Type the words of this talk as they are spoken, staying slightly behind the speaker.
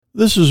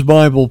This is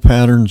Bible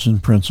Patterns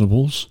and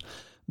Principles.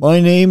 My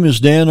name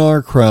is Dan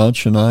R.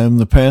 Crouch, and I am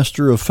the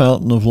pastor of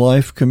Fountain of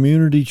Life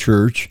Community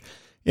Church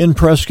in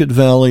Prescott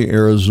Valley,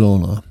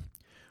 Arizona.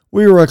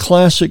 We are a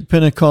classic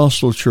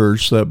Pentecostal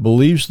church that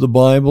believes the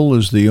Bible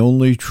is the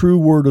only true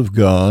Word of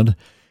God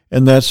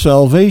and that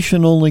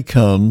salvation only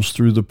comes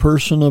through the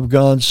person of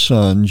God's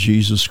Son,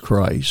 Jesus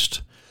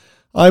Christ.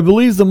 I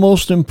believe the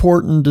most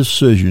important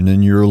decision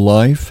in your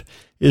life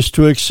is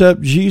to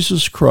accept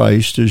Jesus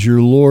Christ as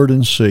your Lord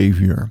and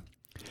Savior.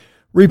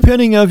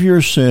 Repenting of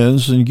your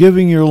sins and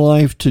giving your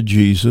life to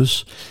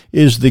Jesus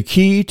is the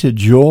key to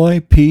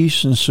joy,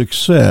 peace, and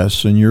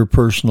success in your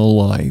personal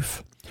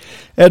life.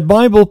 At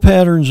Bible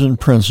Patterns and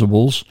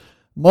Principles,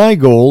 my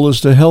goal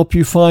is to help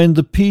you find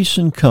the peace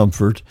and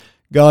comfort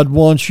God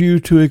wants you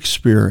to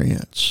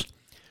experience.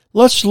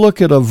 Let's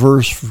look at a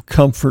verse of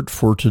comfort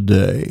for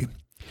today.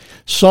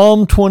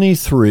 Psalm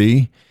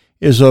 23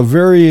 is a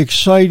very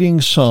exciting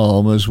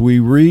psalm as we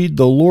read,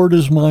 "The Lord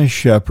is my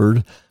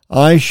shepherd,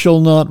 I shall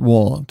not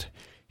want.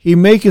 He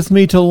maketh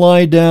me to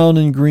lie down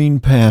in green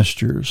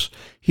pastures.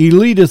 He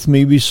leadeth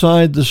me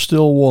beside the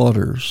still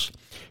waters.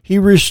 He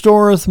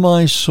restoreth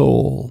my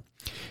soul.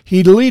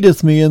 He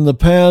leadeth me in the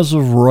paths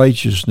of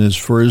righteousness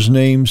for his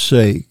name's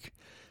sake.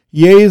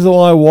 Yea, though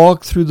I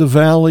walk through the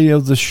valley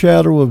of the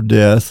shadow of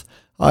death,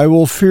 I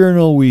will fear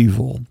no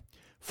evil.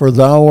 For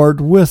thou art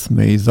with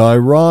me, thy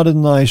rod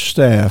and thy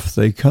staff,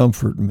 they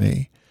comfort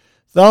me.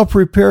 Thou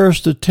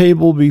preparest a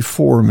table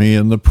before me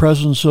in the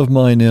presence of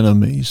mine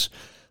enemies.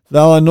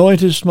 Thou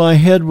anointest my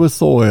head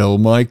with oil,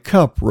 my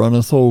cup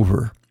runneth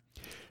over.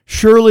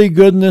 Surely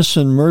goodness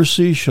and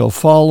mercy shall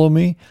follow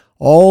me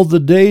all the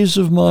days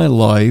of my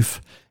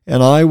life,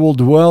 and I will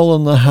dwell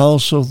in the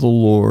house of the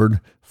Lord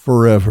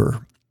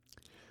forever."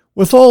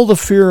 With all the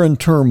fear and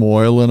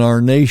turmoil in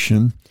our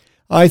nation,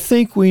 I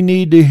think we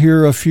need to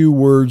hear a few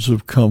words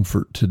of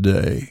comfort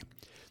today.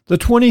 The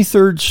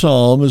 23rd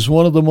Psalm is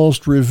one of the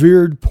most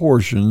revered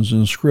portions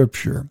in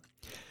Scripture.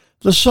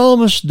 The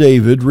psalmist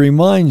David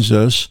reminds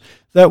us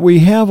that we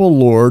have a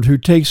Lord who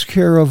takes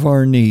care of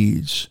our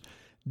needs.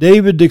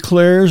 David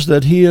declares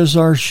that he is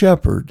our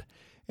shepherd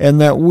and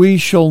that we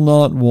shall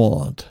not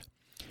want.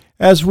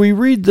 As we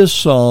read this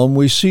psalm,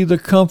 we see the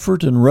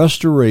comfort and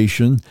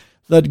restoration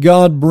that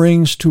God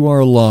brings to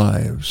our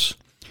lives.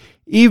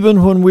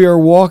 Even when we are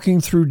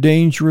walking through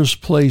dangerous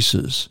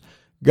places,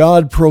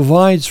 God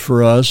provides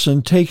for us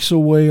and takes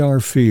away our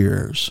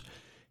fears.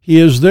 He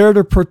is there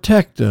to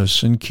protect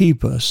us and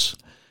keep us.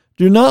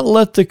 Do not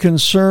let the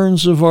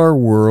concerns of our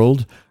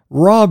world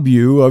rob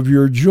you of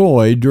your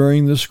joy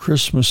during this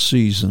Christmas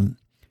season.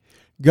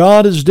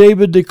 God, as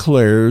David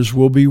declares,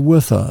 will be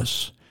with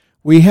us.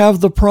 We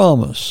have the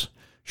promise,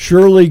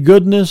 "Surely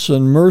goodness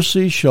and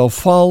mercy shall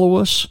follow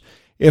us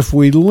if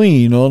we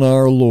lean on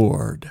our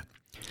Lord."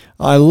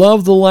 I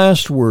love the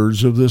last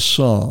words of this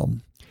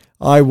psalm.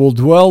 "I will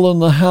dwell in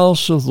the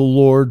house of the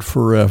Lord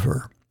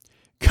forever."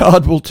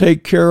 God will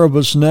take care of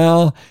us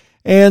now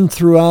and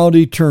throughout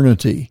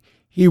eternity.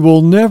 He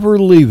will never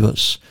leave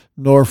us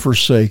nor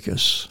forsake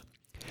us.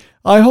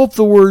 I hope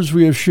the words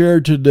we have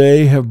shared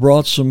today have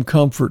brought some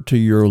comfort to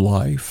your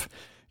life.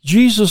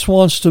 Jesus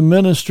wants to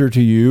minister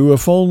to you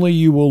if only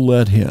you will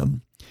let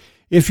him.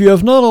 If you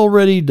have not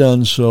already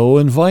done so,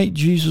 invite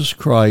Jesus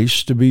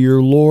Christ to be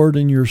your Lord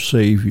and your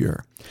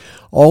Savior.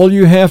 All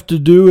you have to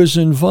do is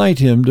invite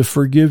him to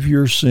forgive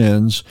your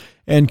sins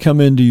and come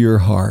into your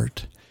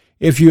heart.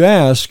 If you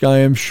ask, I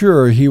am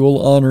sure he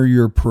will honor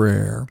your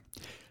prayer.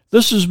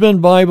 This has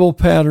been Bible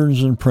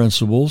Patterns and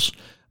Principles.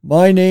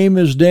 My name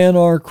is Dan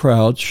R.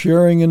 Crouch,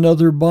 sharing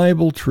another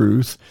Bible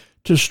truth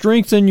to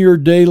strengthen your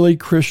daily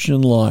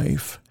Christian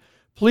life.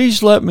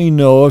 Please let me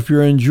know if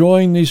you're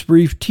enjoying these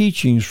brief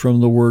teachings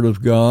from the Word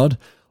of God,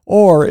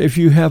 or if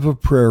you have a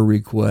prayer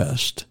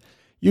request.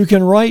 You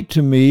can write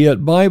to me at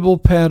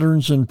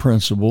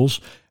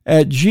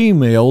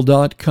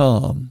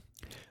BiblePatternsandPrinciples@gmail.com.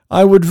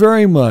 I would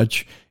very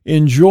much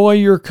enjoy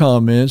your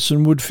comments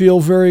and would feel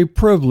very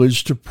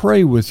privileged to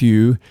pray with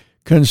you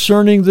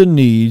concerning the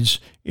needs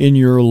in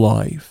your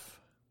life.